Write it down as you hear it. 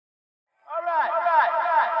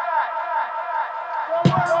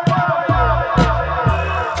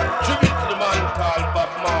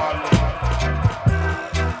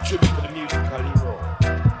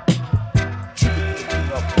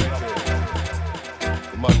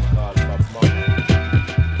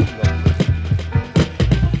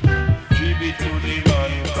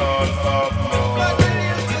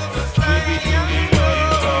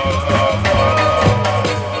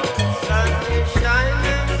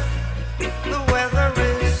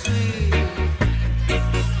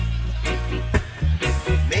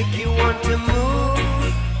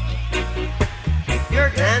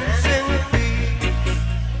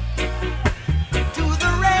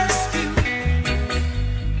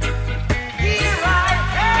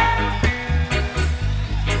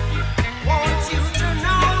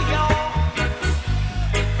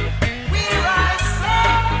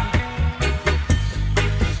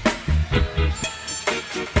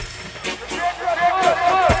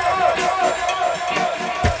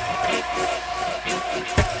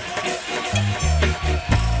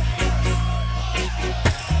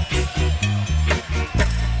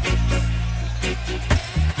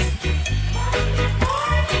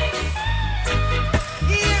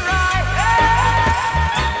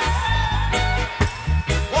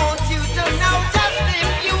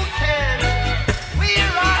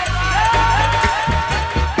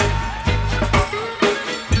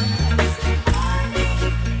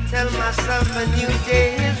a new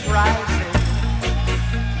day is rising.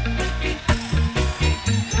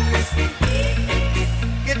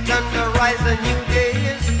 Get on the rise, a new day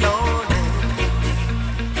is dawning.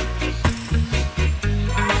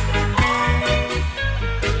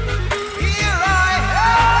 Here I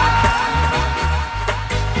am.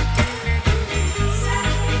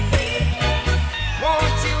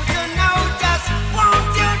 Want you to know just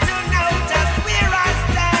where I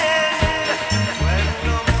stand. When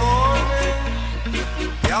the morning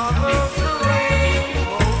gathers the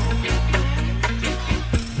rainbow,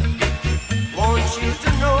 want you to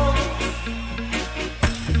know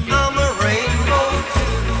I'm a rainbow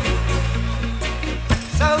too.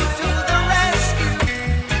 So to the rescue,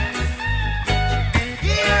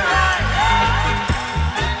 here I am.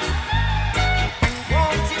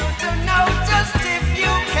 Want you to know just if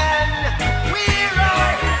you can, we're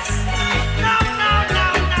all no, no, no,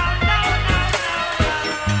 no, no,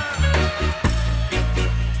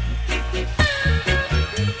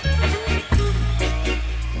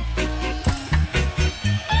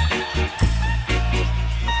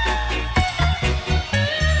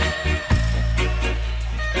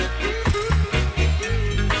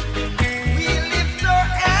 we lift our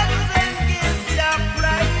hands and give Jah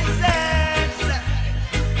praises.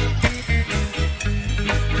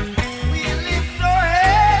 We lift our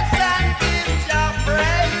hands and give Jah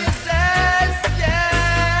praises,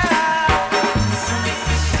 yeah. Sun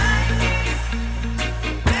is shining,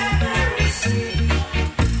 weather is sweet,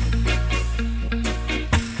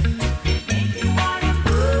 make you wanna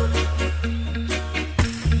move,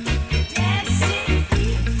 dancing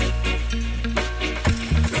feet.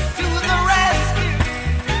 To the rescue,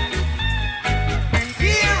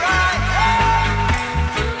 here I am.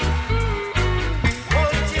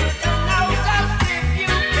 Want you to know just if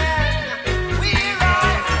you can, we're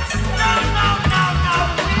right. No, no, no, no,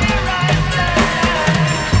 we're right there.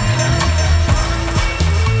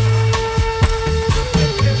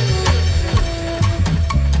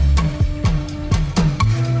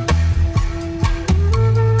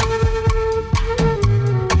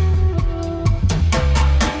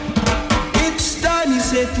 It's time you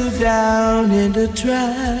settle down and to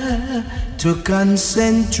try to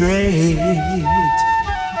concentrate.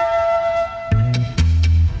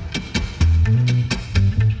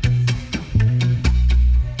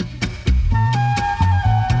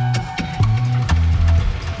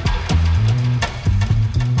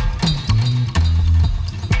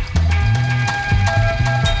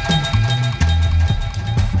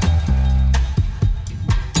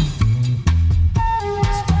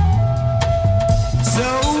 So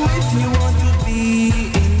if you want to be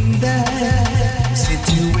in that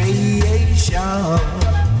situation,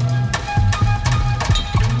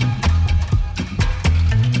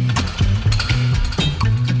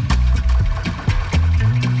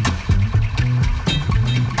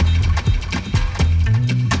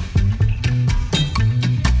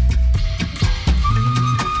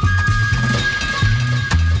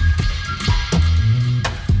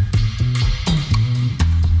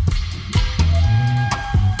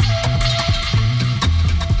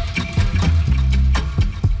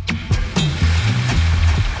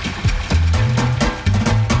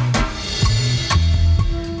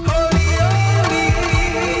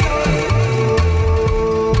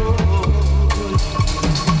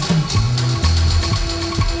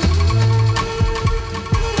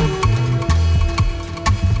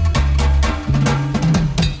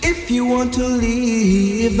 if you want to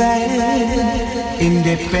live an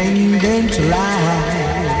independent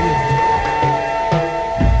life,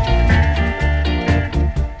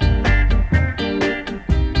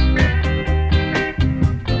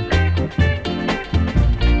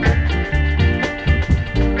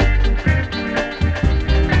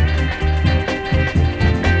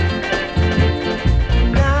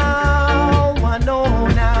 now I know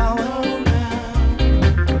now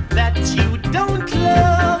that you don't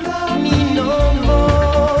love me no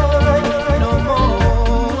more, no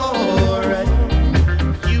more.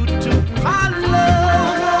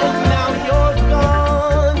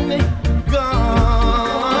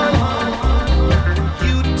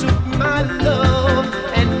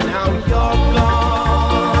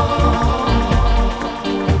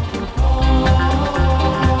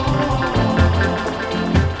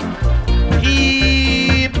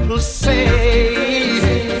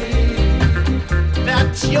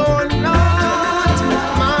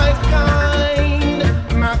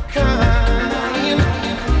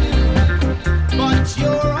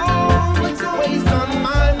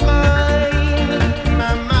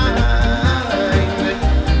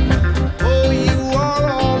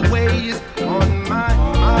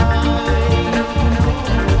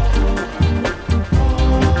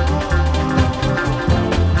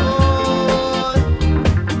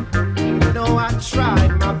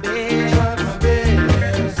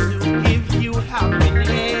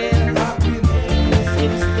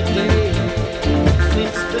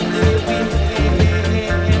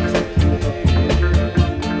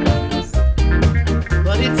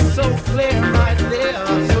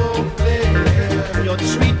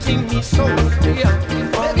 treating me so unfair.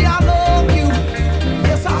 Baby, I love you.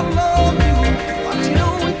 Yes, I love you. But you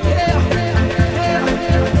don't care.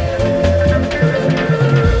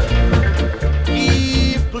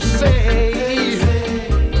 People say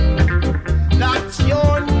that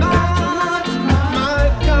you're not my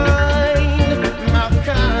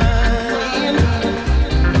kind,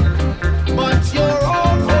 but you're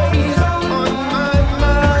always on my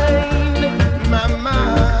mind, my mind.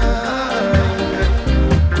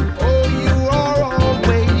 Oh, you are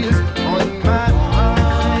always on my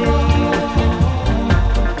mind.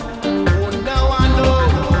 Oh, now I know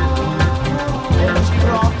that you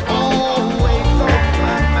are always on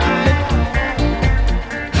my mind.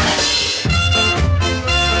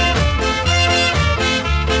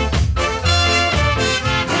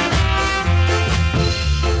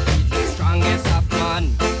 The strongest of man,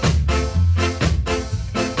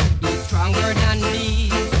 he's stronger than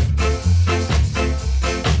these.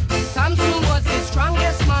 Samson was the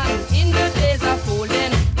strongest man in the days of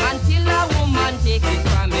olden, until a woman take it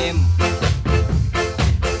from him.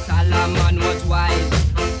 Solomon was wise,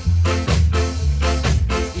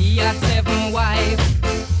 he had 7 wives.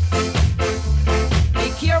 Be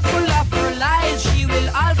careful of her lies, she will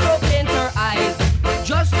also paint her eyes,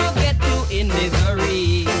 just to get you in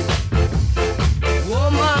misery.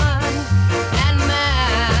 Woman and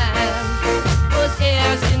man was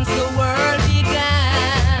here since the world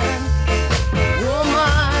began.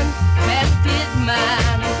 Woman, tempted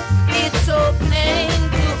man, it's so plain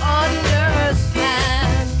to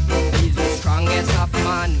understand. He's the strongest of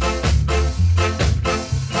man,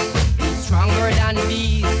 he's stronger than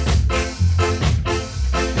beasts.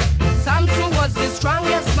 Samson was the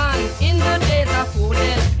strongest man in the days of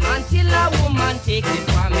olden, until a woman takes it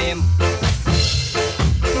from him.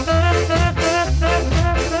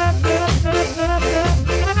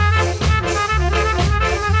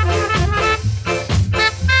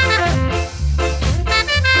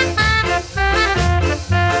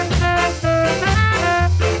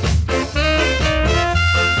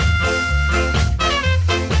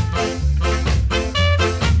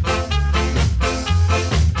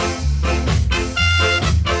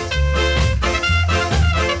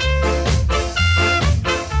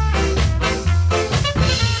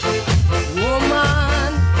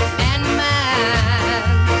 Woman and man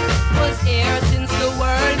was here since the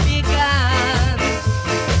world began.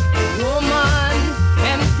 Woman,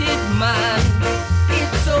 tempted man,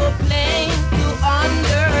 it's so plain to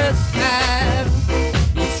understand.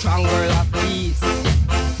 He's stronger of beasts,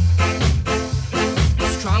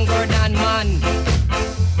 stronger than man.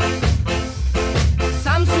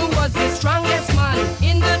 Samson was the strongest man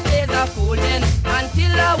in the days of olden,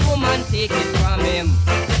 until a woman take it from him.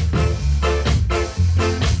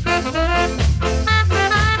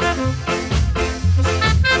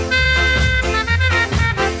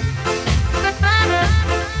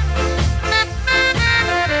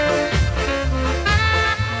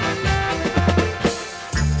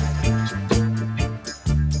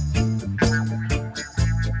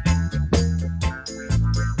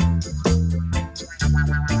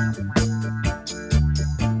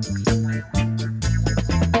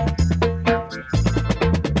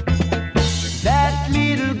 That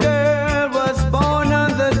little girl was born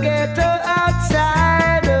on the ghetto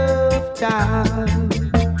outside of town.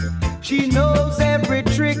 She knows every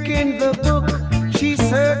trick in the book. She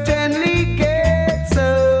certainly gets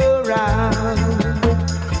around.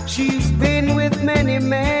 She's been with many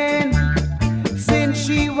men since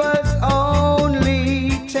she was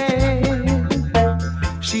only 10.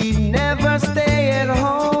 She never stay at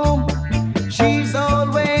home. She's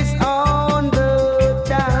always on the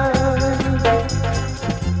town.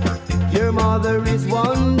 Your mother is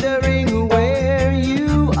wondering where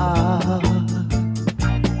you are.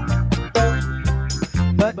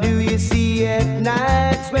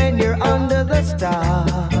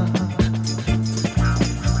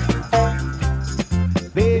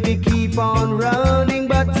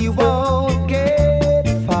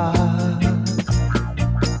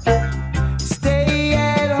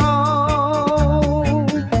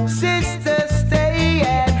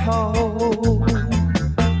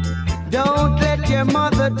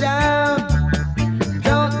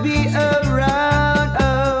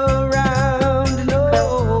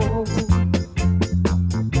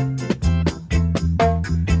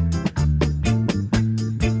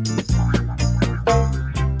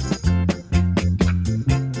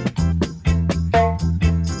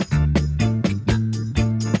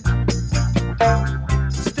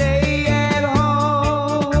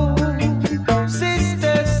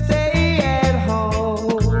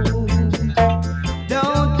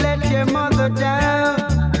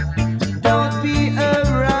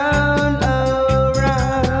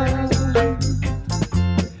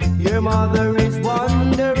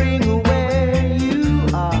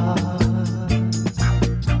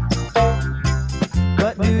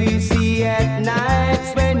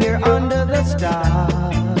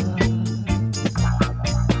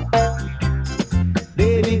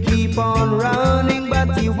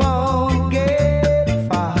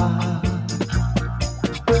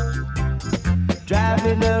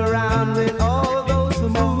 dabbing around with all those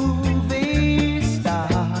movie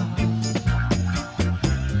stars.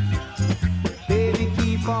 Baby,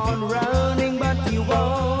 keep on running, but you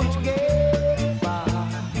won't get far.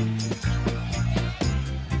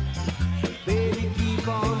 Baby, keep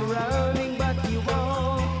on running, but you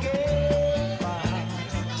won't get far.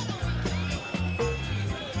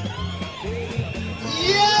 Baby, keep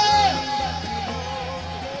on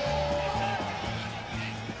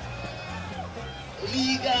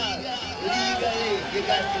Legally, you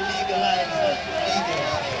got to legalize it.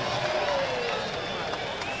 Legally.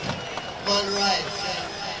 Man, right.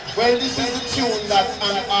 Well, this is the tune that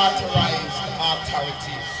unauthorized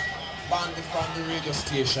authorities banned from the radio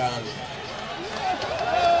station.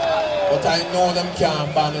 But I know them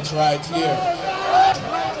can't ban it right here.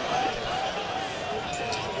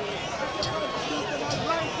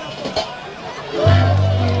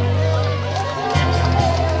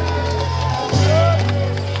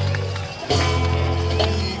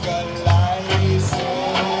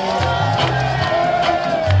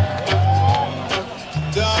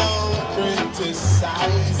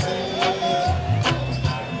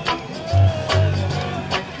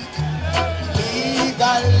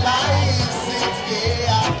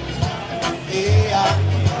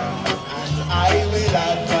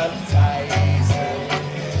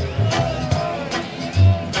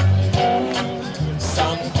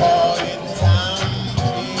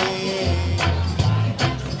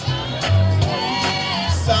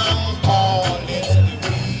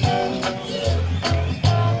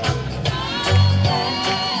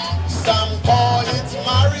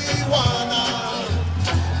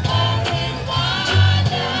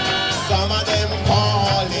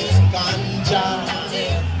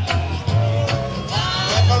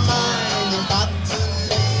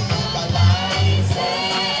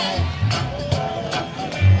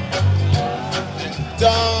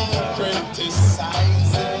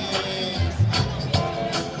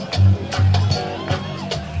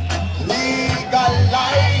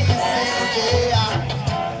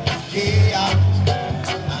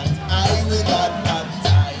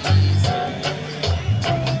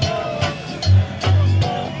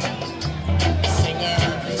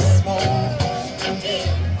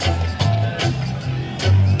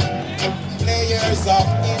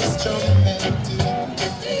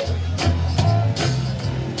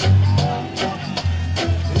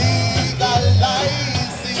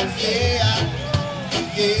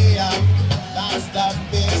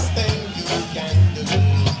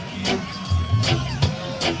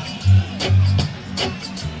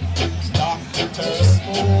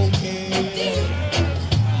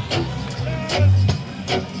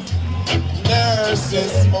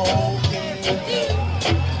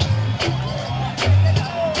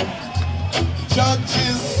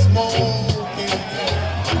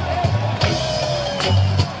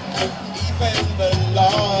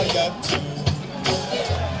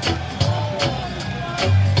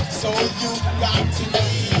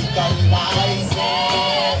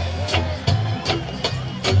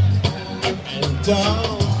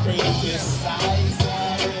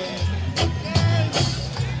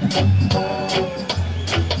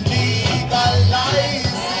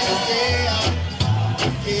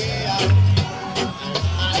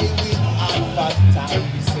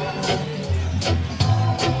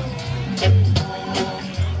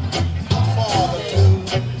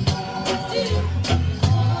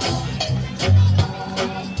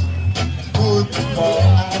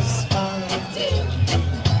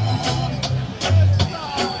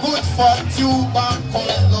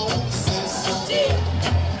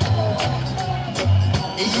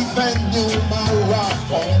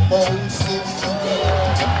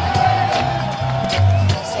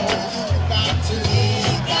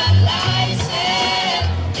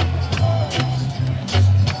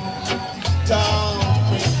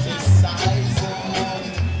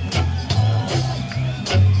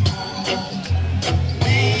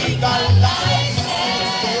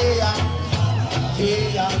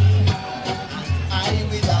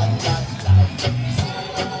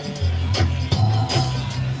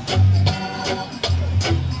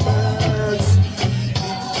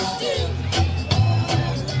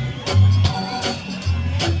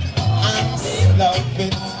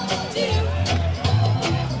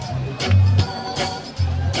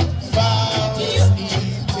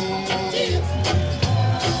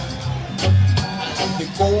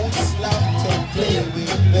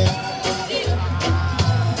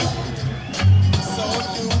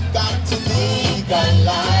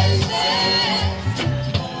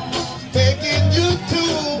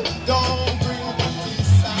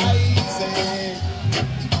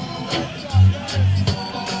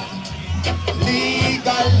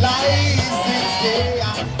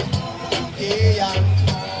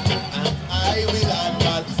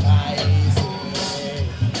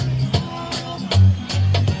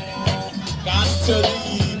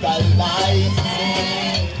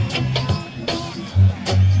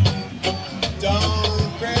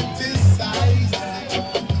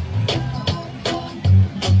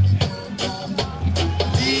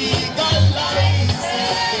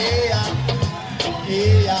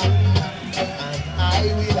 and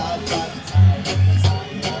I will advance.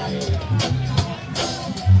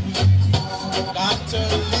 Got to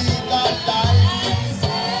legalize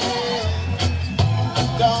it.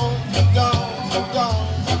 Don't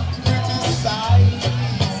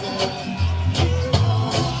criticize it.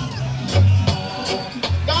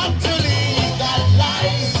 Got to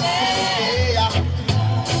legalize it.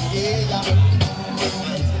 Yeah.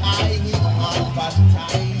 And I will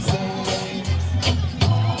advertise it.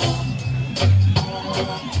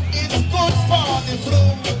 It's good for the flu.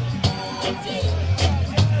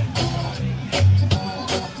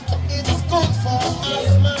 It's good for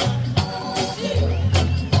asthma.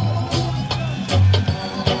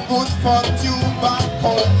 Good for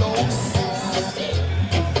tuberculosis.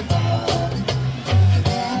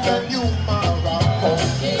 Even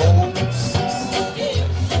pneumoconiosis.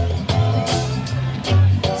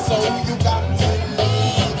 So you got to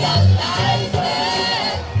legalize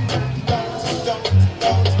it. Don't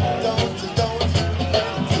criticize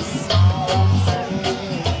it.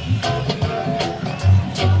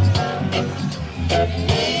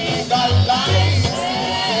 Legalize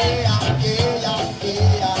it.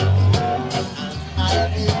 Yeah.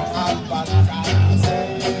 I will advertise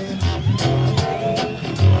it.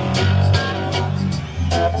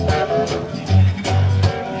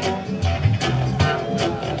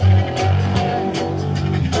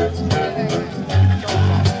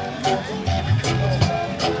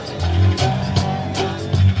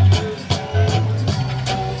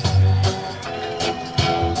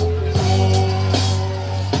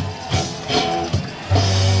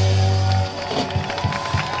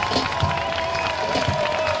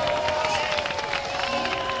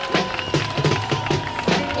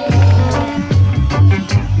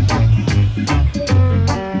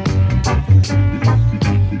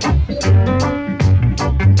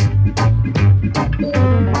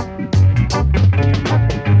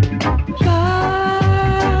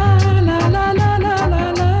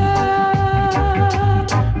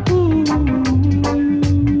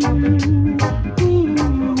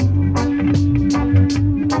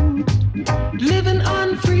 Living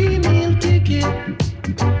on free meal ticket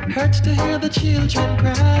hurts to hear the children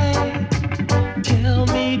cry. Tell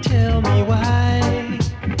me why?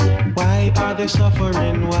 Why are they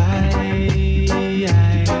suffering? Why?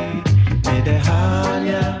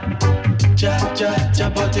 Medehania, ja,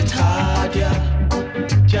 but it's hard, yeah.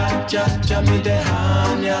 Ja,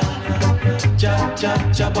 medehania,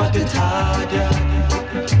 ja, but it's hard, yeah.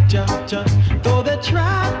 Ja. Though they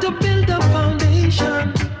try to build a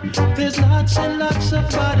foundation, there's lots and lots of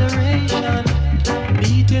adoration,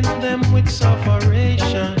 beating them with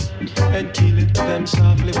sufferation and killing them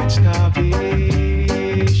softly with starvation.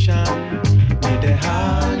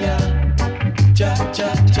 Medehania, ja,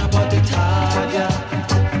 but it's hard, yeah.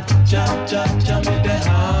 Ja,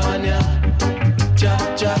 medehania,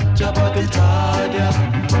 ja, but it's hard, yeah.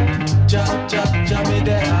 Ja,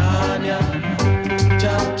 medehania,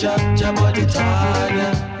 ja, but it's hard,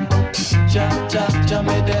 yeah. Ja,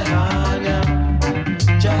 medehania,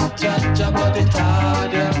 ja, but it's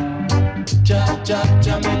hard, yeah.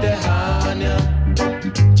 Ja, medehania,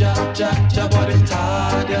 ja, but it's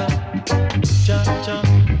hard, yeah.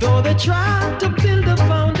 Though they try to build a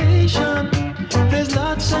foundation, there's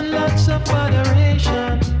lots and lots of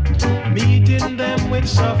adoration, meeting them with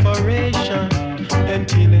sufferation and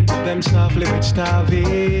killing them softly with starvation.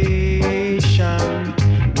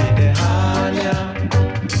 Medehania,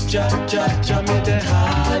 ja,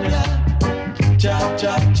 medehania, ja,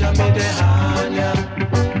 medehania,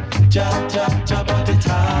 ja, but it's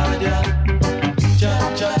hard, yeah. Ja,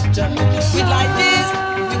 We like this,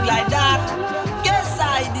 we like that. Guess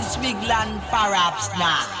I this Wigland perhaps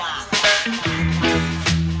now.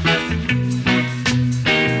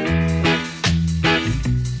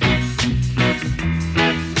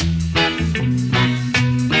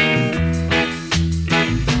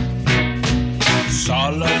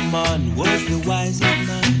 Solomon was the wisest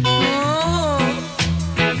man.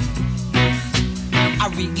 I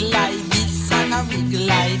wiggle like this and I wiggle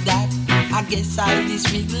like that. I guess I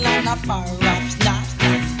this wiggle and a perhaps not.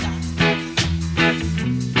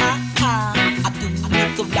 I do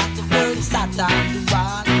look of that bird sat on the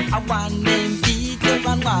wall. I one named Peter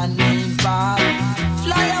and one named Paul.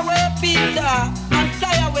 Fly away Peter and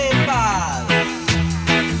fly away Paul.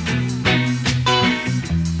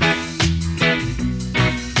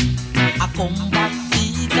 I come back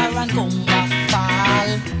Peter and come back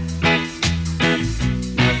Paul.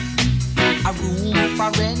 A room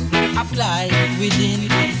for rent, apply within.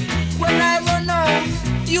 When I run out,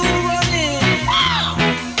 you run in.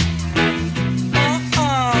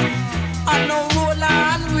 I know roll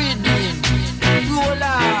and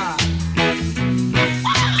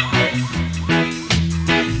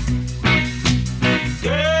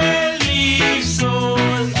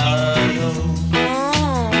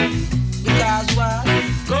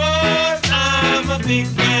big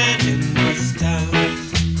man in this town.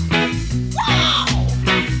 Wow!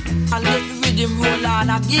 And let the rhythm roll on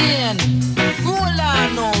again. Roll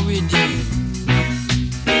on now rhythm.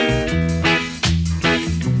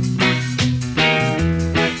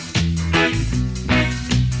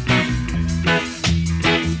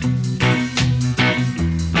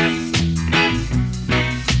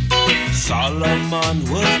 Solomon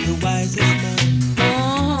was the wisest man.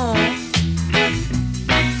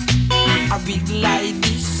 A big like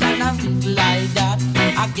this and a big like that.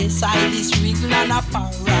 I guess I this wriggle and a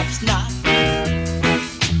perhaps not.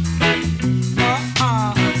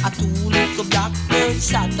 A two little blackbirds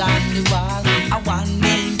sat on the wall. A one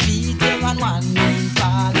named Peter and one named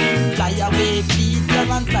Paul. Fly away Peter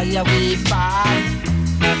and fly away Paul.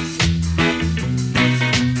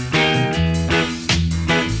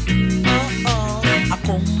 I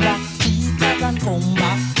come back Peter and come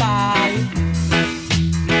back Paul.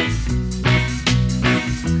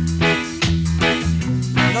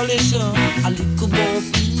 Now listen, a little bo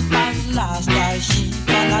people lost our sheep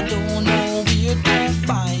and I don't know where to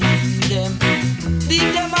find them.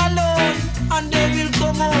 Leave them alone and they will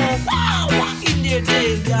come home. Wow, in their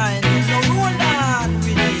tail behind them. Now roll on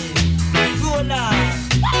with it, roll on.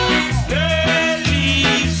 They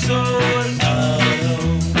leave soul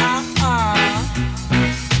alone.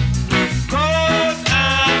 'Cause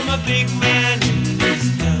I'm a big man in this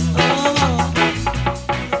town.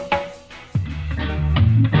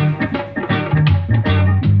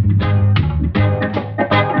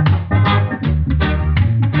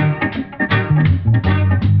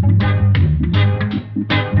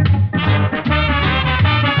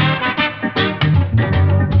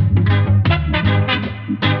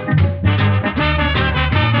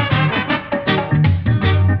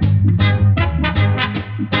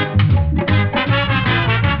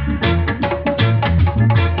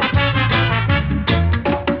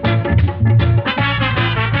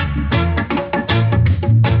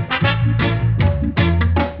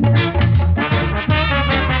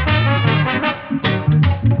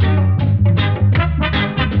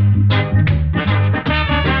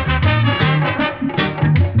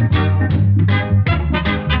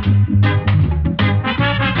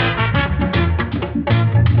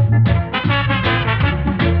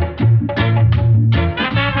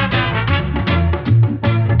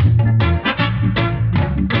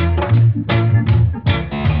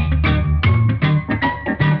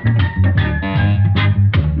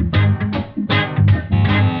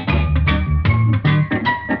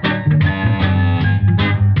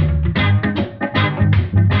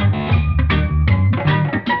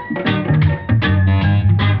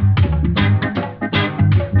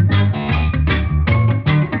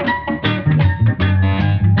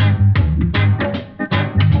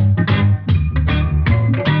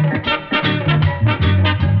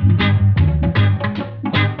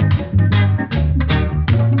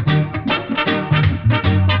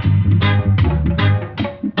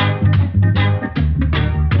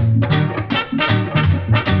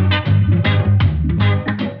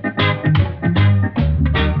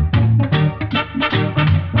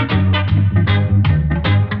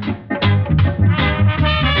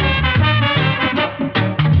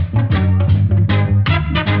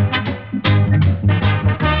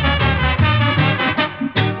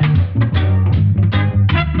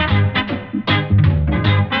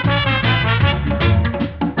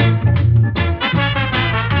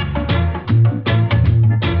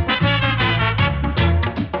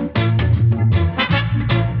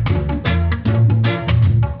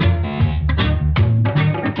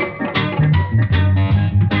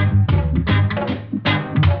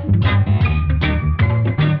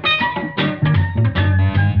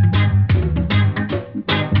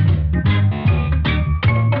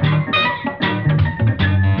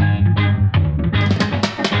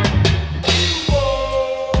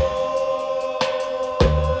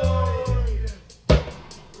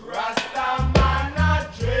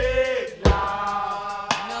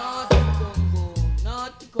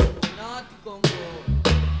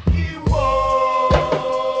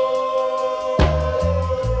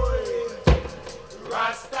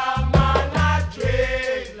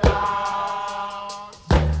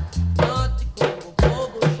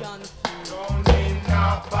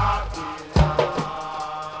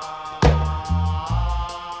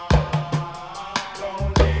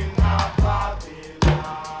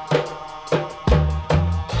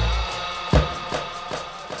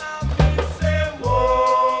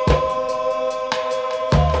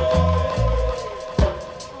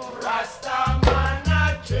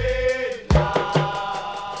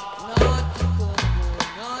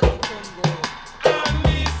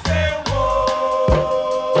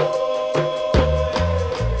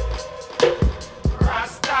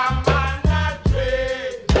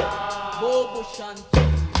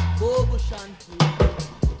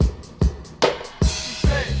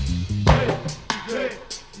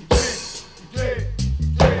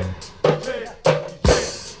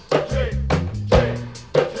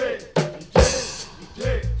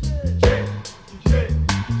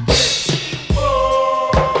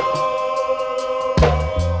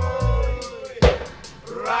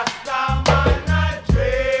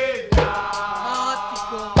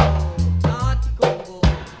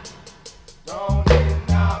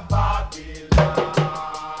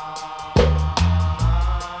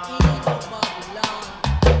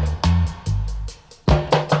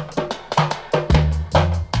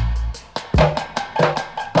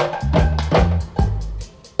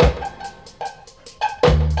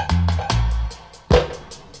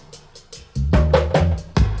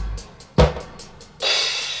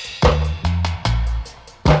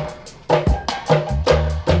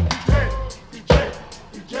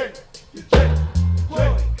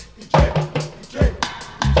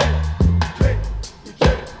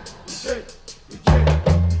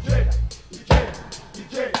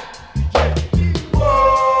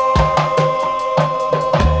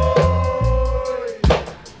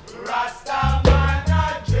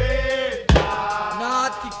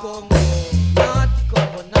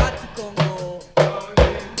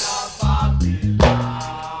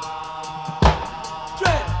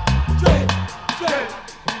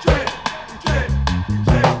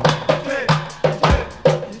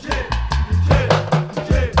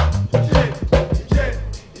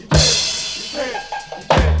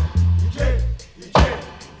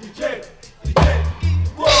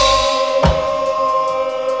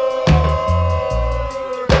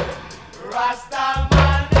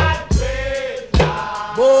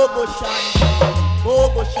 Bobo Shanti,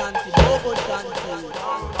 Bobo Shanti, Bobo Shanti.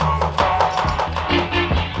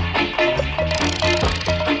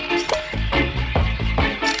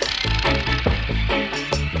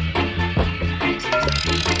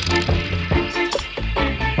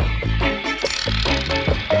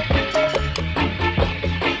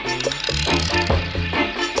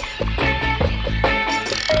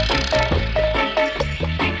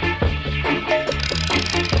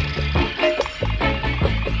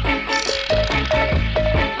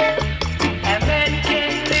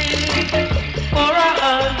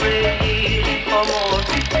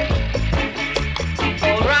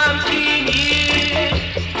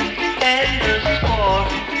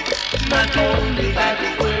 Not only by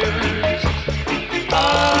the words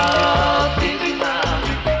of his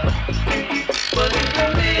mouth, but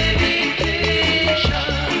the meditation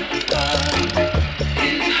of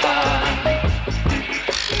his heart.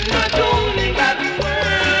 Not only by the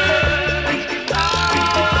words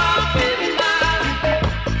of his mouth,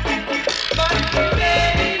 but the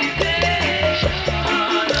meditation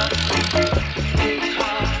of his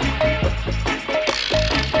heart.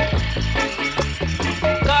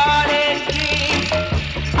 God and King,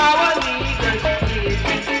 our leader is.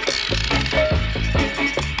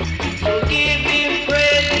 So give him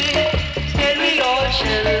praise, and we all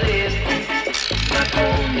shall live. Not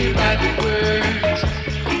only by the words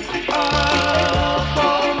of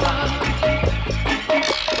our mouth,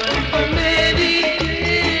 but the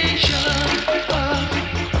meditation of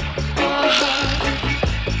our heart.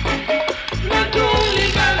 Not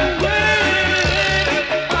only by the words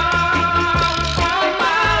of our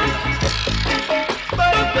mouth,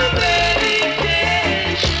 but the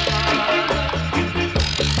meditation of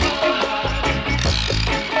our heart.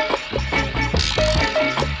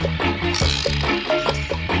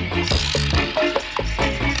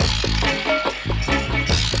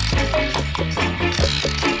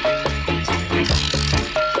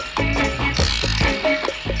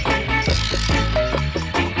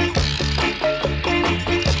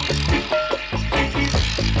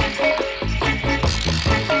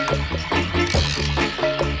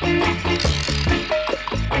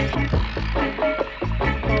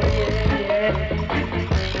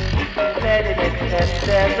 Let it accept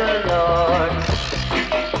as the Lord.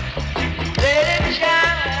 Let it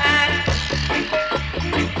shine.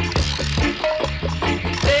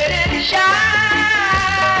 Let it shine.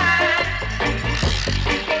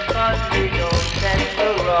 'Cause we don't stand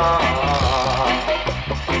for wrong.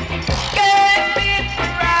 Can't be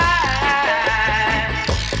right.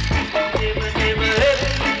 Never, never,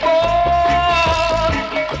 ever before.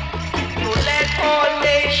 So let all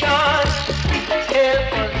nations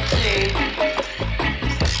help us sing.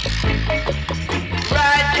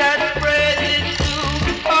 Righteous praises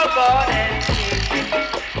to our God and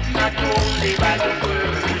King. Not only by the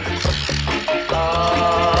words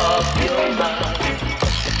of your mouth,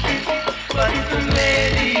 but the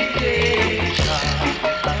meditation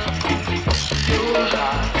of your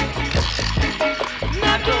heart.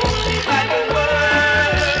 Not only by the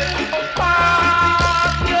words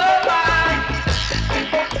of your mouth,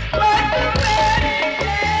 but the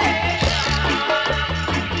meditation of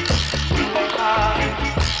your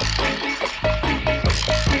heart.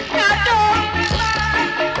 Not only by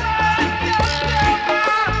the words of your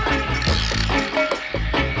mouth,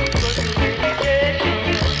 but the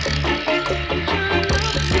meditation of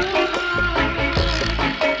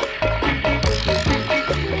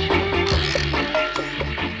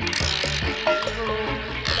your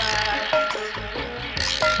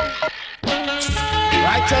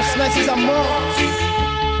Righteousness is a must.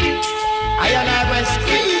 I and I will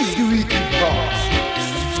squeeze the wicked boss.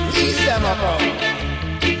 Squeeze them up.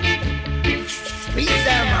 Squeeze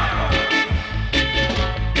them up.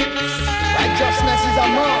 Righteousness is a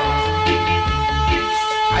must.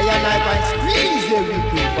 I and I will squeeze the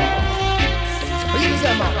wicked boss. Squeeze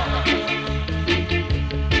them up.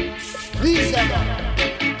 Squeeze them up.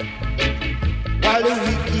 While the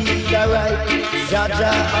wicked are right,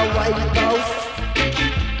 Jaja a wipe out.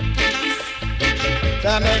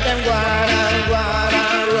 So make them go and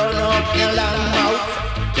run up your long mouth.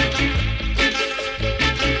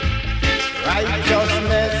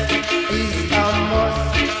 Righteousness is a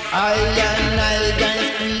must. I and I can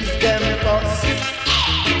squeeze them bust.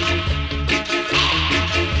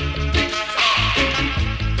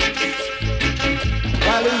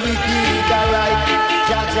 While the wicked are right,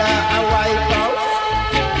 Jaja a wipe out.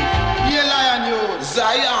 Yeah, lion, you.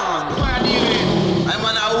 Zion. What are you doing? I'm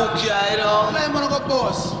on a hook here, you know. I'm gonna go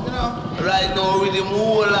boss, you know. Right now, with the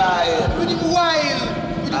moon lion. With him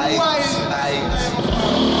wild. With him wild.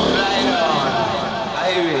 Right on.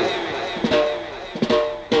 Highway.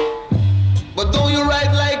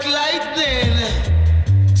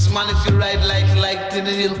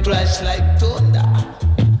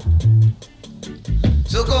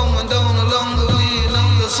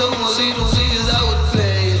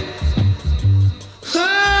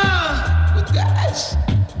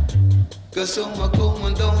 Cause someone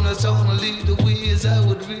going down, that's only the way as I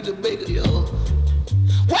would really beg you.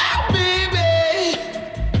 Wow, baby!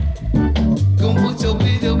 Come put your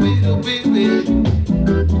baby. Come people, baby.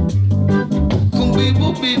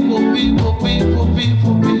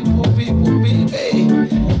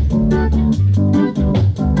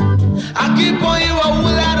 I keep on you, I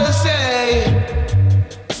would have to say.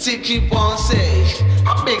 Still keep on saying. I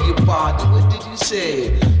beg your pardon, what did you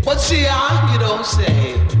say? But see, you don't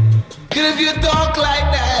say. Cause if you talk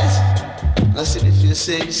like that, I said if you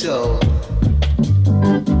say so.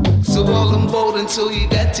 So all I'm bold until you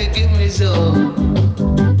got to give me so.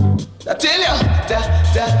 I tell you, da,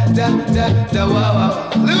 wow, wow.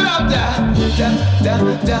 Live it up, da,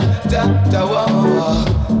 wow, wow.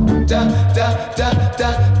 Da, wow,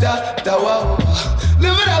 wow.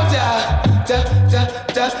 Live it up, da, wow, wow.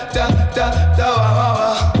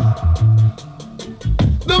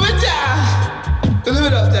 Live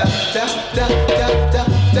it up,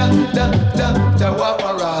 da, wow,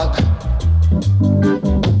 wow, rock.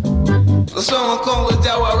 The song I call the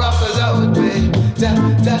Jawa rappers I would play. Da.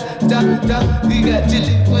 We got to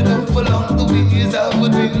live with them for long. The years I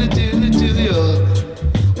would be little.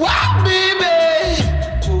 Wow, baby.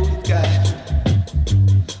 Oh, God.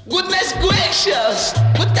 Goodness gracious.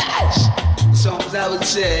 What that? Songs I would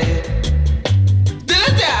say. Da. Live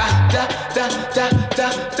it up, da.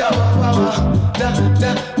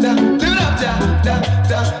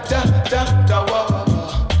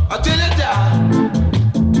 I'll tell you that.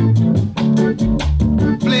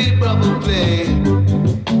 Play, brother, play.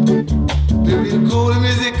 Very cool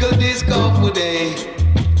musical disco for day.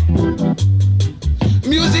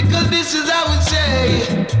 Musical dishes, I would say.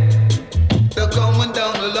 They're coming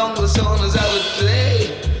down along the songs I would play.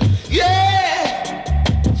 Yeah!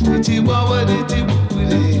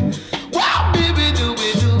 Wow, baby,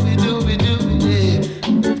 doobie.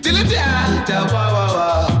 Till it da, wow, wow,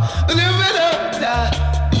 wow. Live it up, da.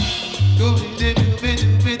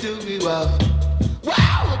 Doobie, wow.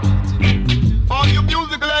 On your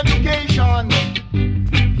musical education,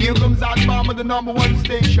 here comes that bomb of the #1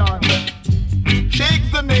 station. Shakes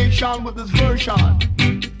the nation with his version.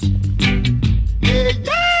 Yeah.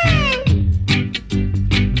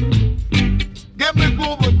 Get me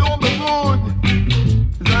grooving, don't be rude.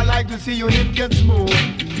 'Cause I like to see your hip get smooth.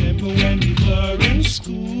 Remember when you were in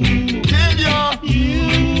school? Did ya?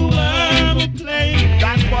 You were a playmate.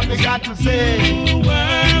 That's what they got to say. You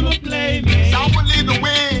were a playmate. Someone lead the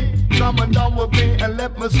way. Come down with me and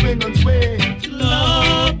let me swing and sway.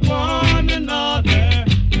 Love one another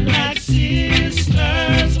like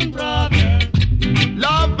sisters and brothers.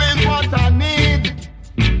 Love is what I need.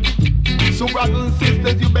 So brothers and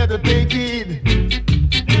sisters, you better take it.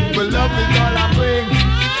 But love is all I bring.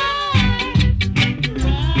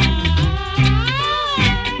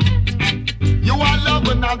 You are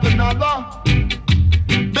loving not another.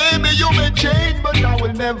 Baby, you may change, but I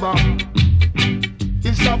will never.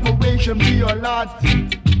 If separation be your lot,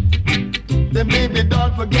 then baby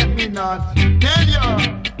don't forget me not. Tell ya.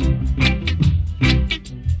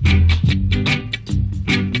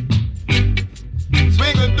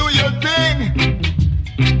 Swing and do your thing.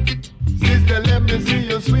 Sister, let me see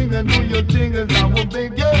you swing and do your thing as I will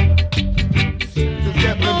beg you. Just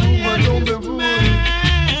get me moving, don't be rude.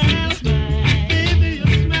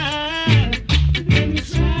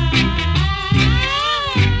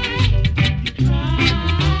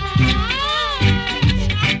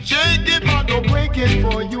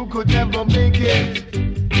 For you could never make it.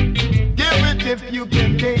 Give it if you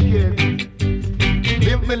can take it.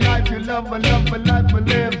 Live the life you love and love the life you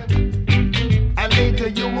live. And later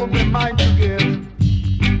you will be mine to give.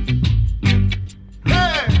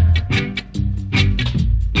 Hey!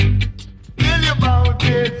 Tell you about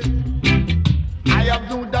it. I have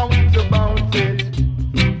no doubts about it.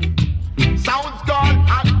 Sounds called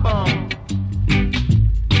Akbar.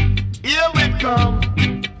 Here it comes.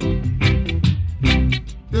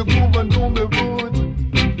 The groove and don't be rude.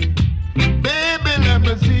 Baby, let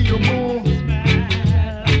me see you move.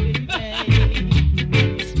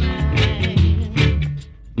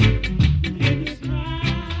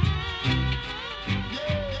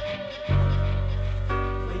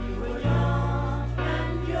 When you were young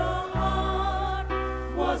and your heart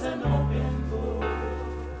was an open book,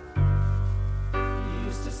 you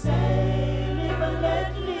used to say, live and let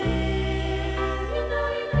live. You know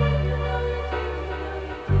you did.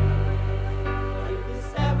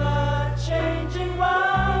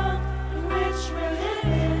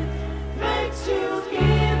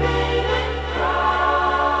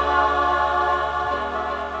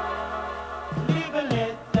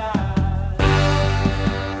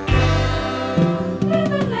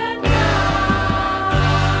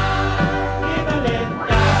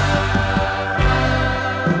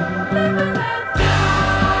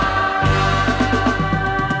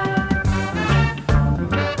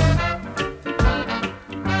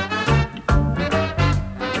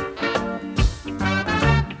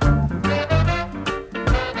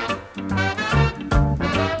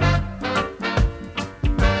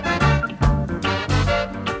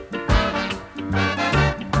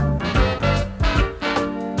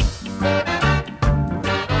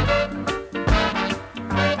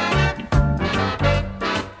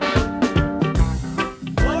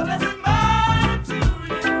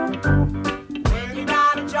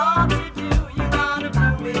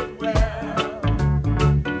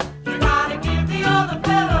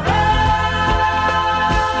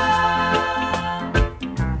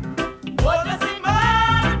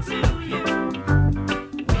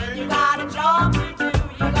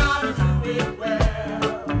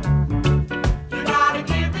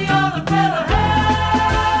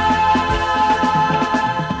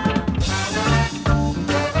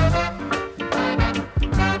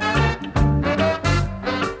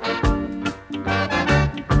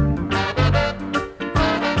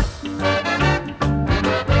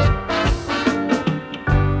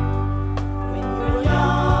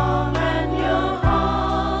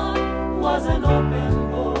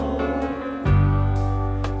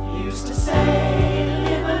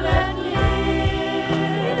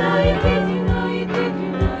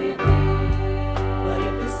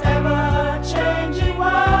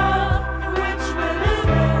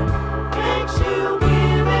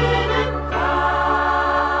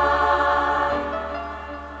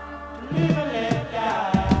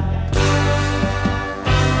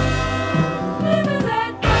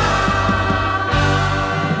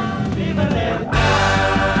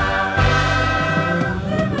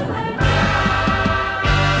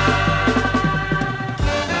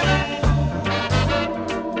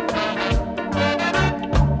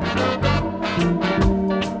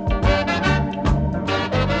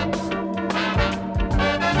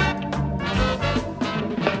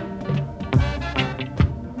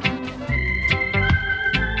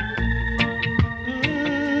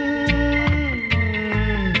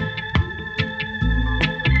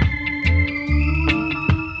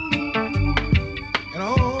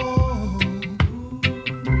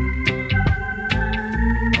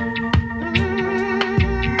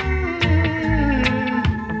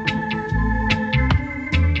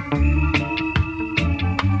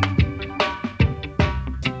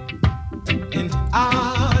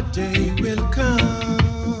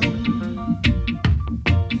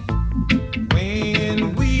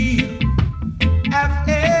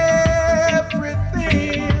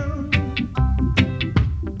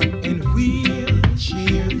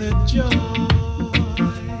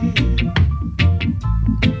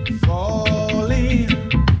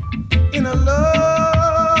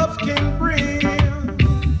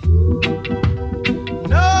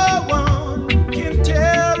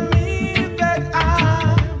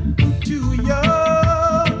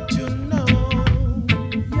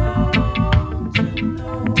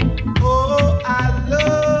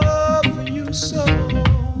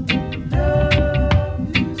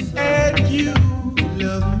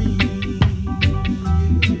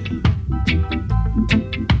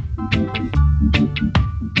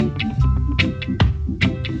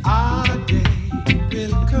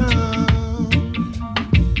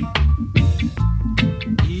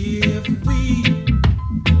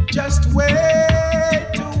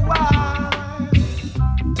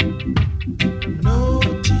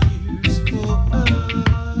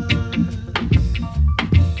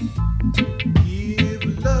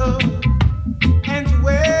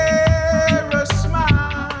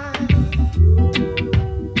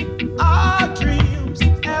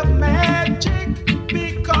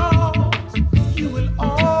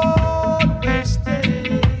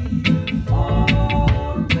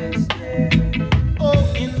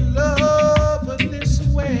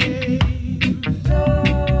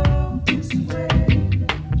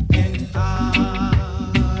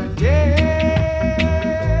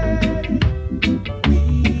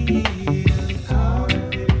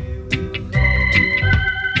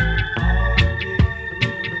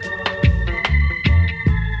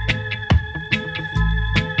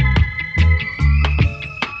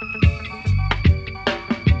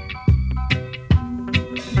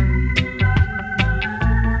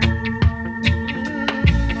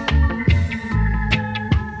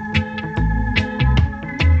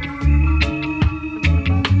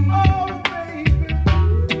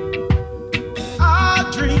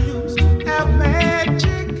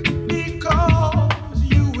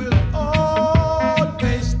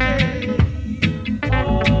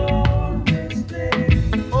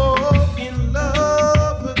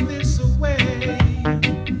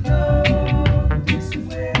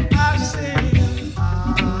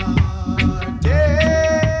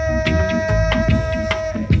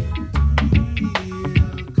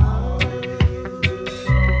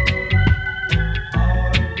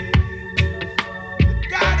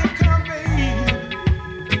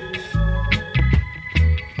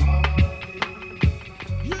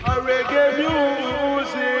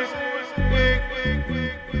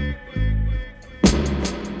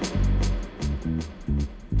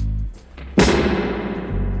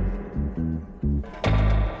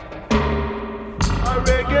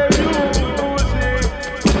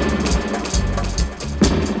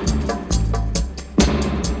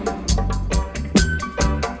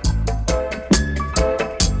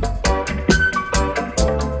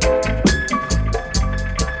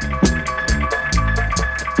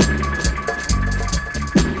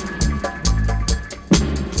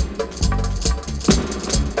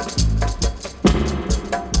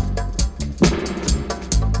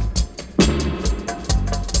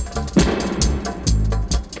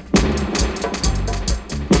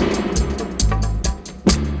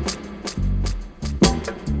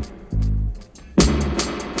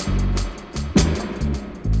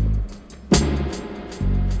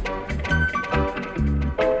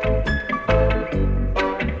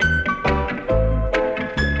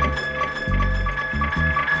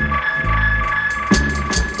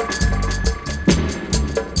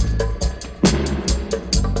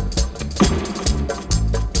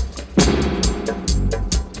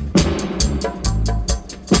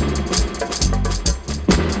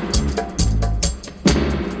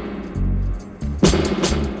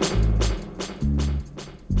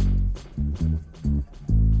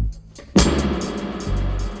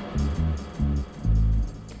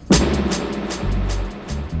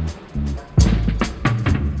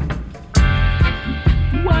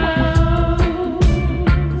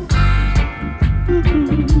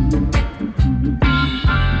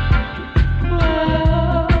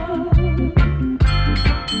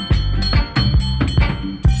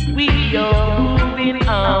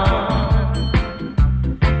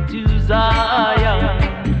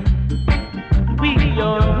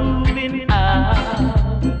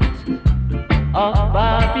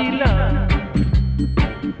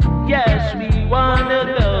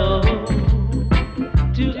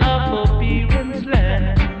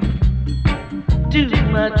 Too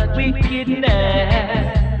much wickedness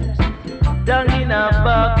down in a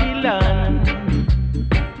Babylon.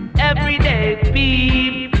 Everyday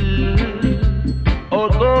people are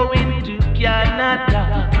going to Canada,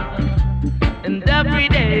 and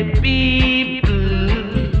everyday people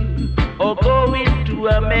are going to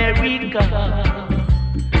America,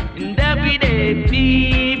 and everyday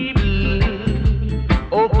people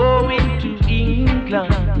are going to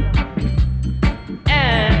England,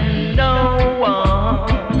 and no one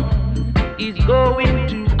is going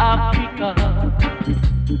to Africa.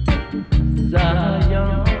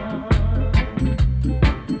 Zion,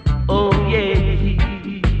 oh yeah,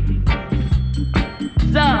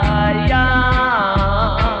 Zion,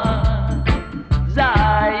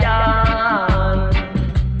 Zion,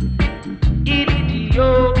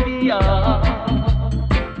 Ethiopia.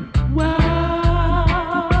 Wow,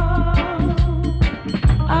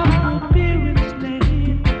 I'm a parent's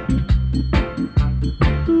name.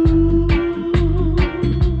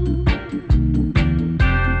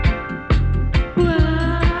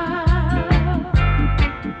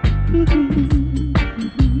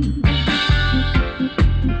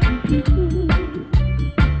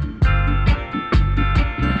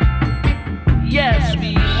 Yes,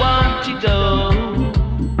 we want to go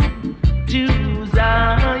to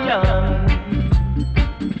Zion.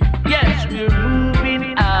 Yes, we're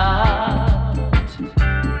moving out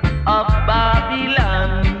of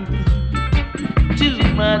Babylon. Too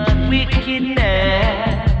much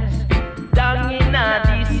wickedness down in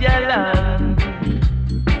this land.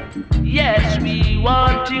 Yes, we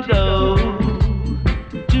want to go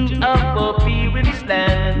to a forbearance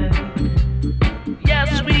land.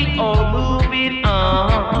 Yes, we are moving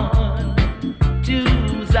on to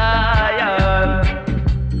Zion,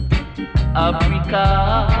 Africa.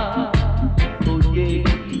 Oh yeah.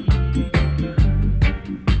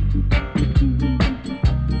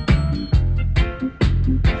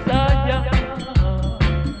 Zion,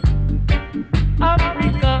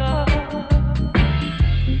 Africa,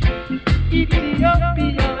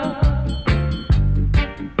 Ethiopia.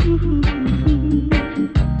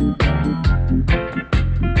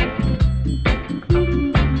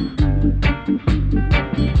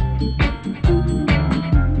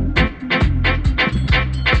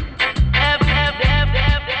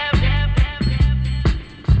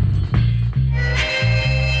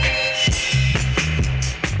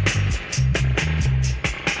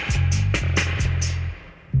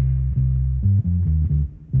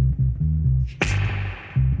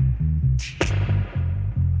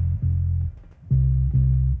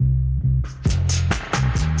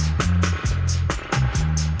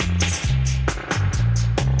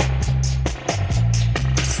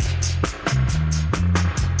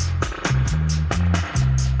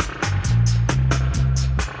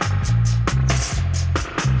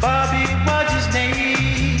 Bobby was his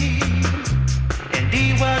name, and he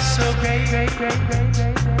was so great, great, great, great,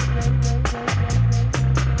 great, great, great, great,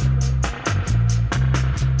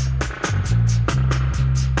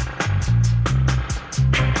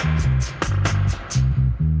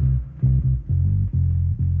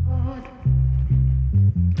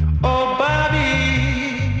 oh, Bobby,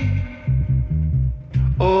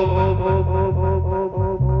 oh, oh, oh, oh, oh, oh,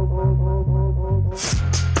 oh, oh, oh, oh.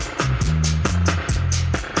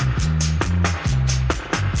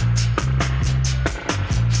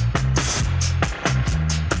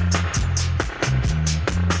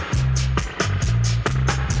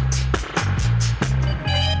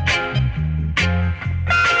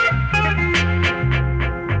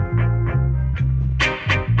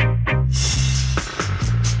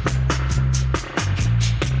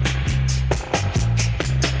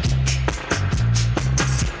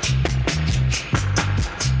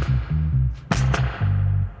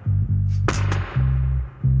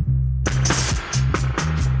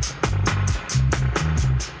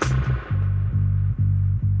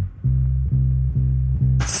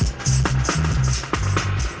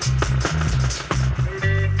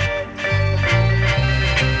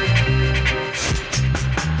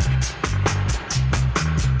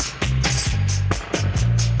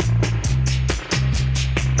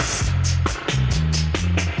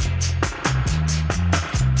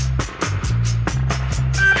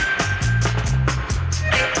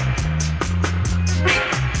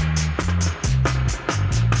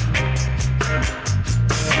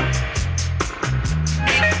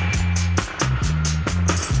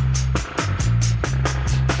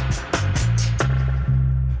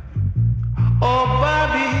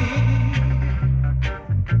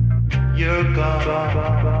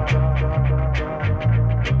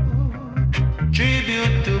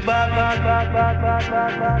 Tribute to Baba.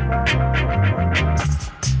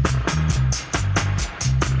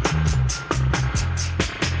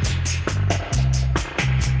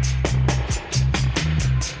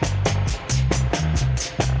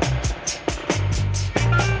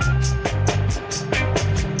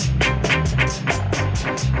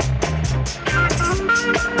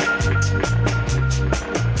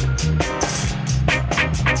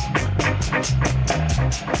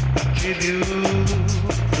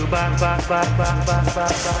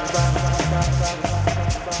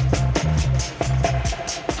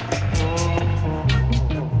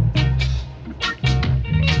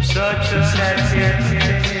 Such a sad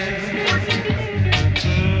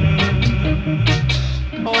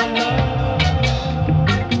oh no.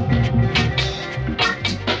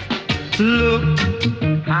 Look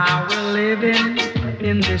how we're living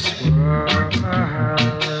in this world.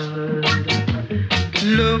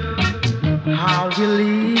 Look how we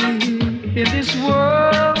live in this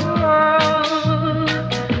world.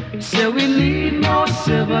 So we need more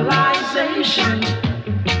civilization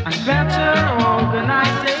and better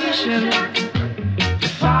organization to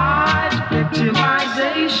fight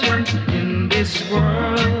victimization in this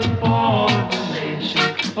world. All the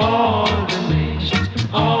nations, all the nations,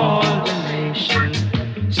 all the nations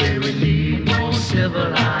say we need more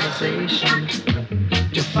civilization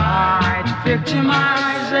to fight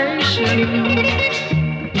victimization.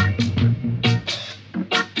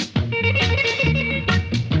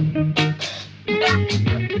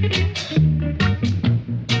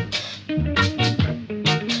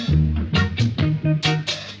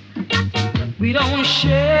 We don't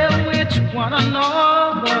share with one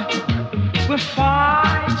another. We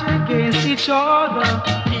fight against each other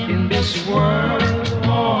in this world.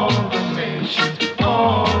 All the nations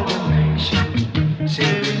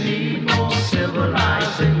say we need more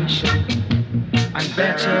civilization and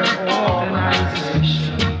better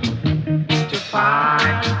organization to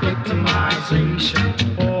fight victimization.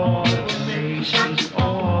 All the nations,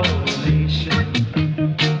 all the nations.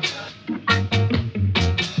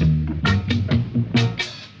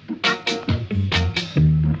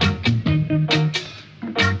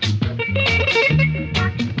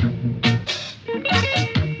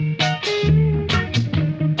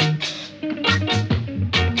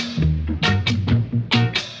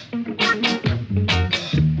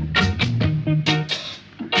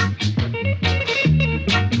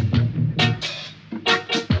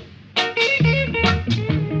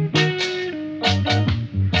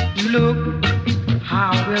 Look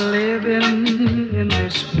how we're living in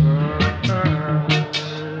this world.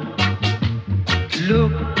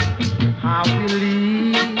 Look how we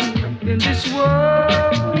live in this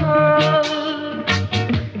world.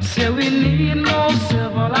 So we need more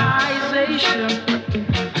civilization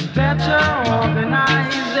and better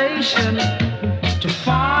organization to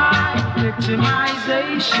fight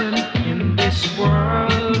victimization in this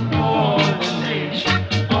world. All the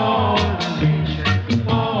nations, all the nations,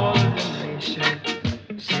 all the nations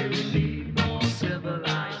say we need more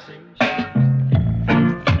civilization.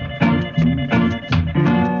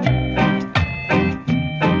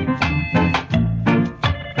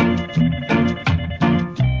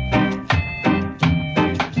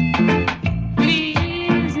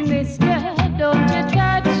 Please, mister, don't you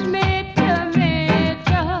touch me,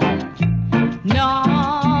 tomato. No,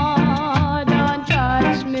 don't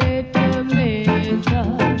touch me.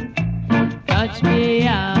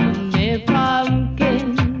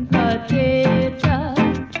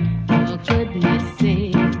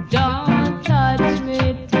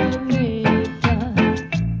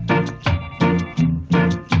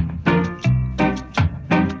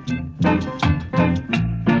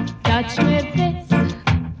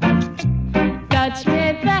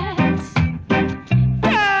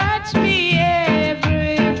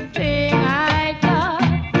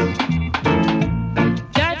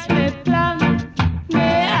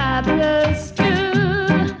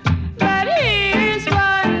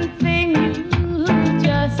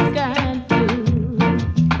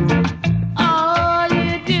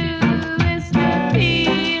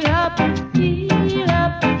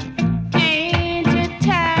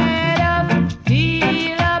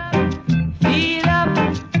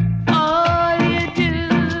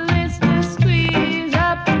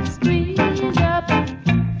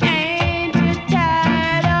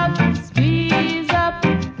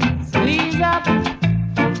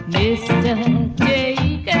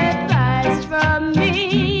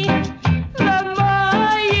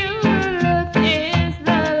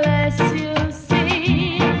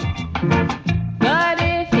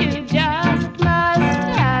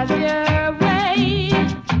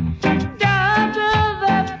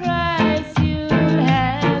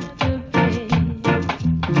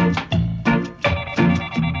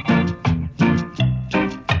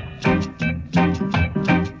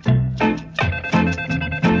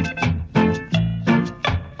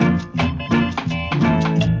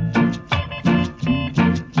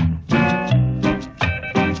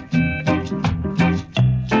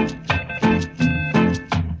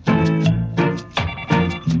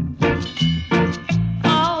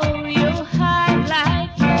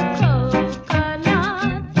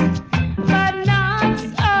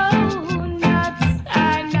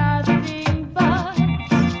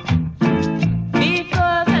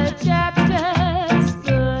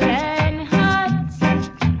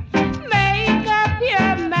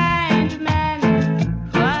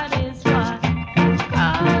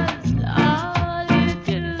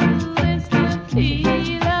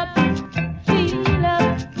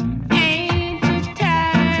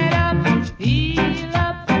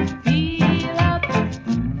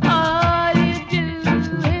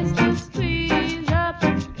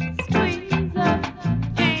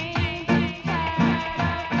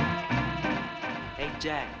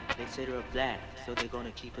 consider us black, so they're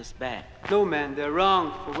gonna keep us back. No, man, they're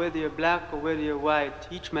wrong. For whether you're black or whether you're white,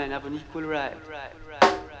 each man have an equal right.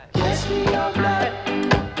 Yes, we are black,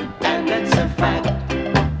 and that's a fact.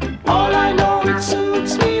 All I know, it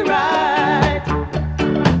suits me right.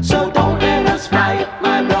 So don't let us fight,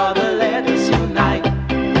 my brother, let us unite,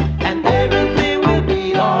 and everything will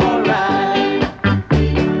be alright.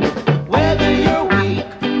 Whether you're weak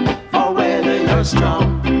or whether you're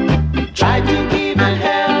strong, try to give a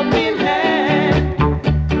helping hand.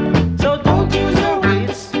 So don't use your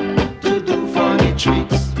wits to do funny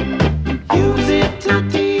tricks. Use it to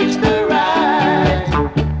teach the right.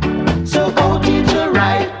 So go teach the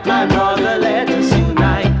right, my brother, let us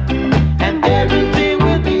unite, and everything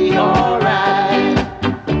will be alright.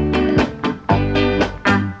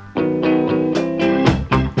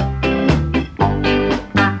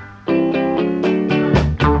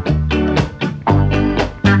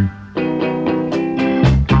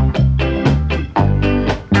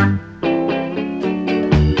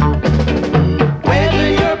 Whether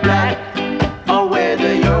you're black or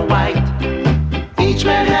whether you're white, each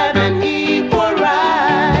man have an equal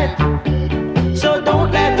right. So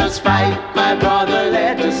don't let us fight, my brother,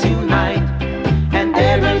 let us unite, and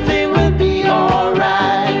everything will be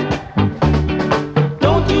alright.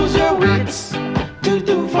 Don't use your wits to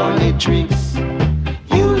do funny tricks.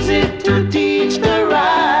 Use it to teach the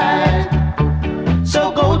right.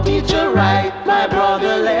 So go teach the right, my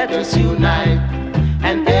brother, let us unite,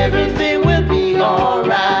 and everything will be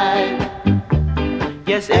alright.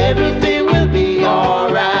 Yes, everything will be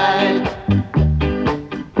alright.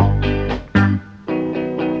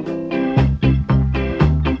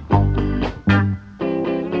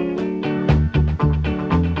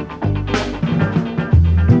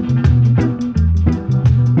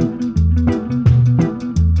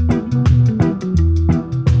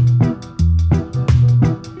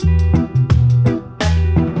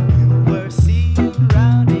 Were seen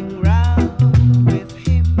rounding round with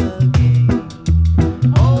him again.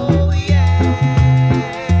 Oh,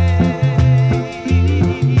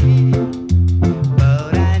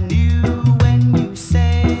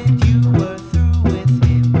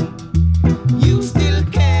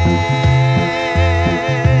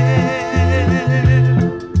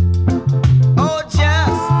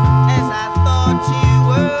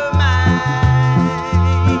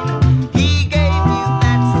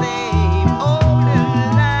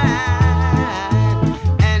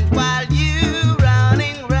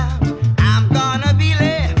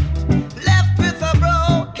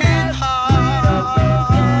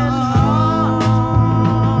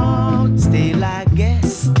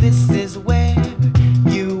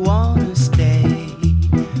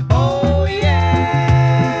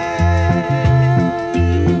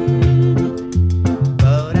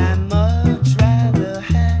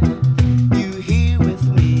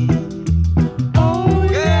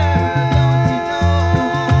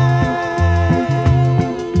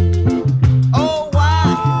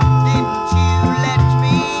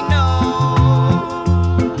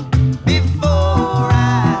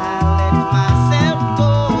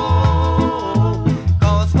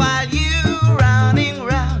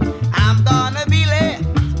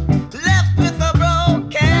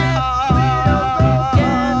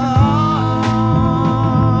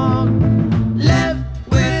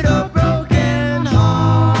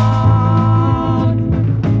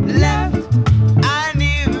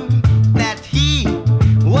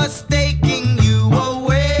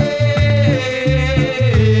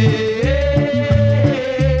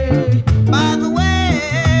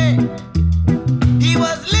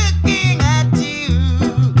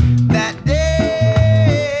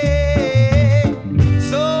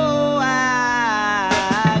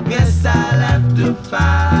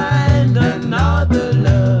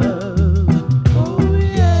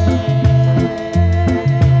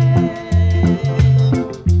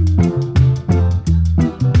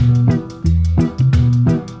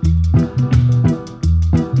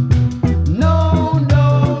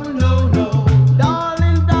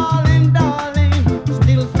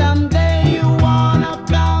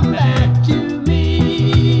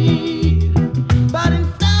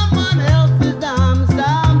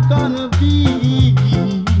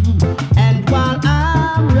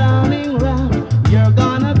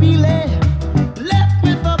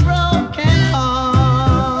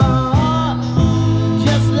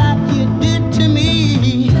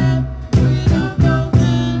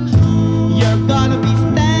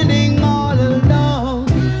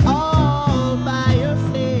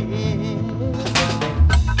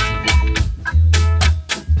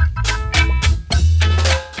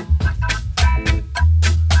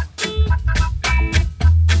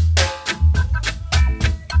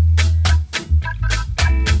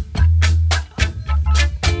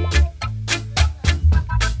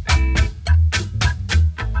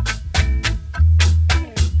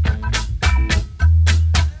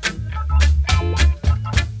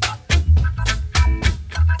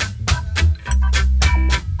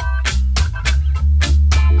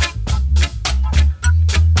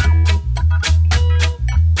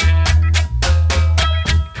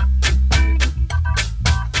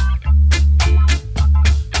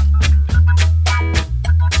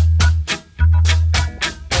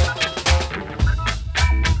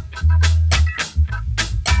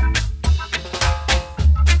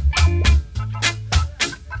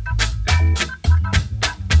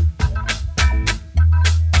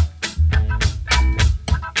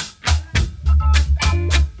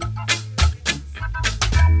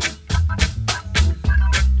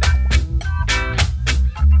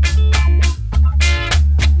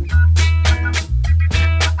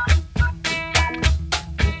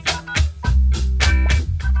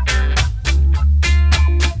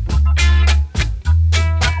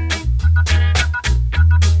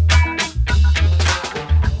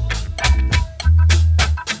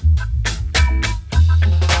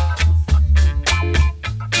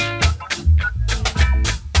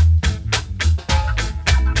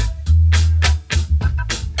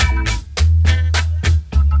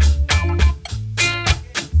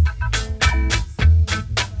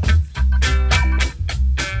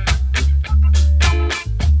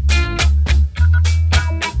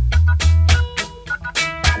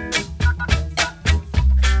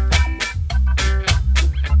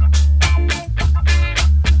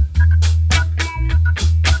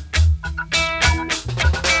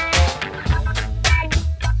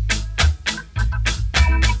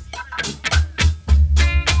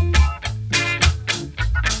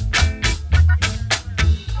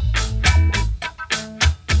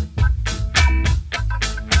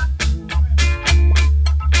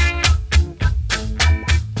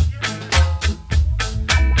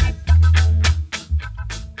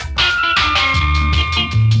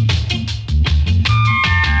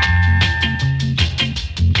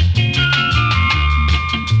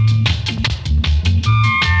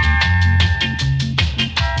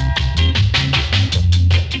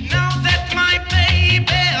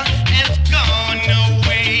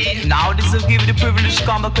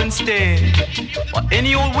 come back and stay. But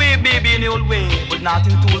any old way, baby, any old way, but not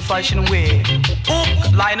in the old-fashioned way.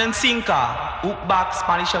 Hook, line and sinker, hook back,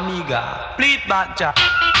 Spanish amiga, play it back, Jack.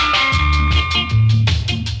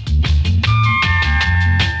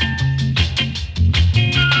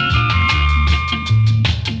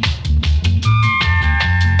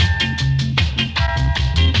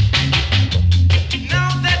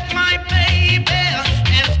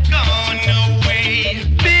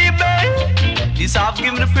 I've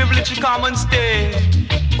given the privilege to come and stay.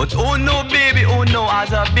 But oh no, baby, oh no,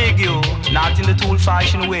 as I beg you, not in the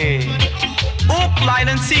old-fashioned way. Hook, line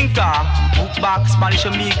and sinker, hook back, Spanish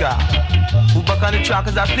amiga. Hook back on the track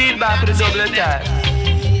as I played back with a double attack.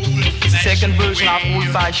 It's the second version of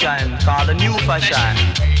old-fashioned, called the new fashion.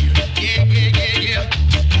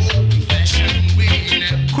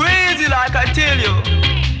 Crazy like I tell you.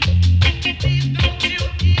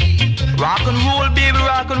 Rock and roll, baby,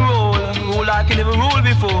 rock and roll. Roll like you never rolled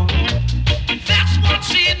before. That's what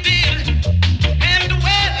she did. And the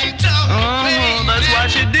wedding took that's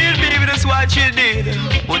what she did, baby, that's what she did.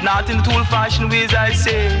 But not in the old-fashioned ways, I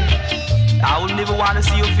say. I would never want to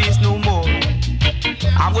see your face no more.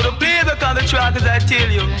 I'm gonna play back on the track as I tell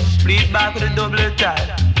you. Play it back with a double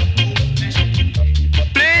attack.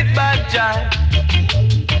 Play it back, Jack.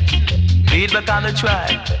 Play it back on the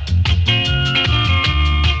track.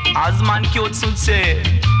 As man cute would say,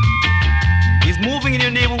 he's moving in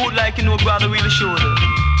your neighborhood like you know brother really should.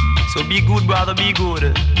 So be good, brother, be good.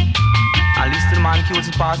 And listen to the man cute is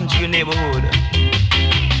passing through your neighborhood.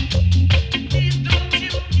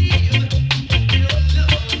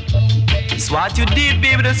 It's what you did,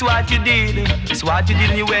 baby, that's what you did. It's what you did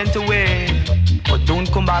and you went away. But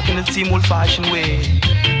don't come back in the same old-fashioned way.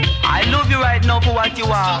 I love you right now for what you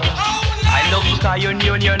are. I love you because you're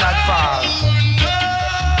near and you're not far.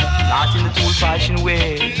 Not in the old-fashioned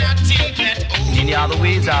way. In any other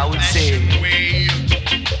ways, I would say.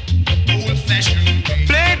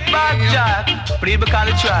 Play it back, Jack. Play it back on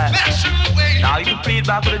the track. Now you can play it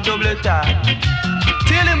back with a double attack.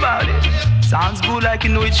 Tell him about it. Sounds good like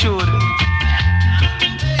you know it should.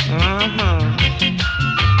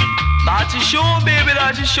 That's your show, baby,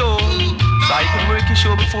 that's your show. So you can work your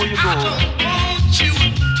show before you go.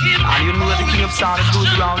 And you know that the king of sound goes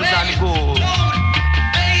around and the go.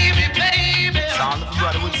 Sound of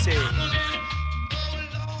what I would say.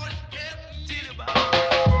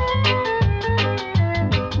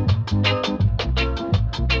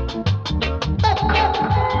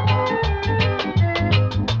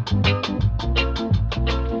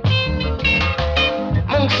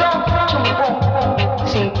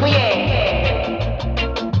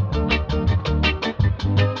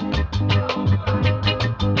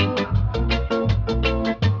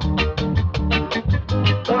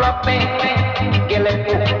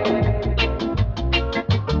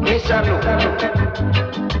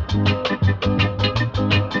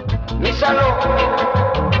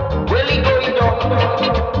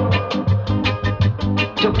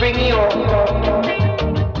 To bring you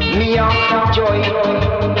me on joy.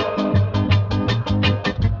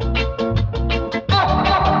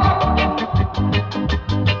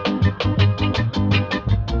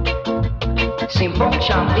 Simple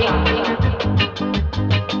champagne.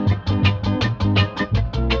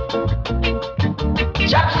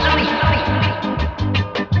 Jack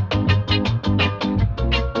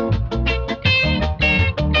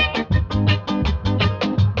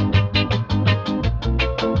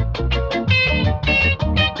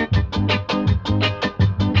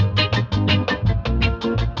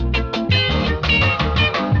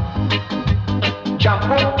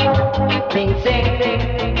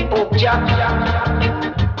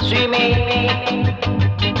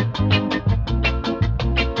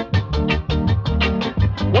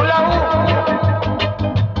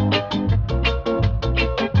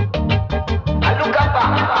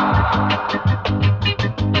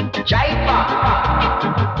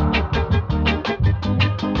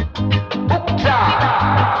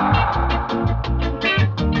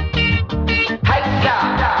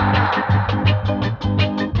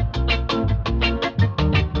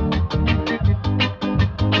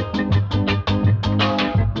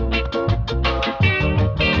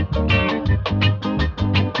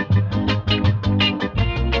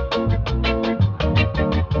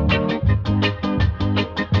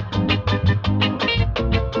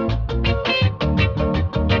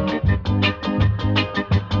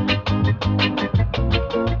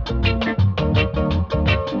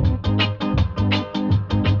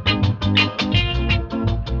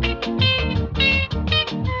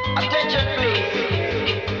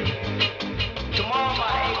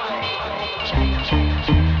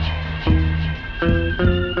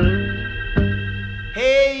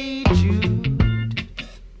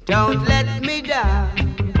Don't let me down.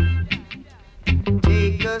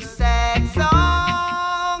 Take a sad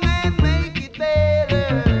song and make it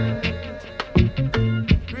better.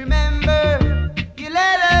 Remember, you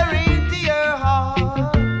let her into your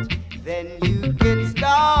heart, then you can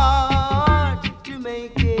start to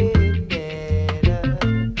make it better.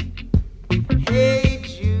 Hey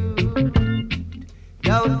Jude,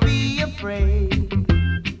 don't be afraid.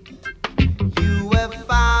 You have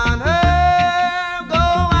found her, go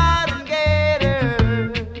out and get her.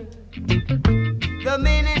 The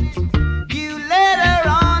minute you let her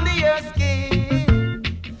under your skin,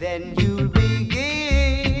 then you'll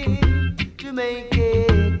begin to make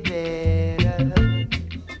it better.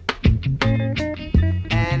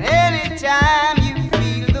 And anytime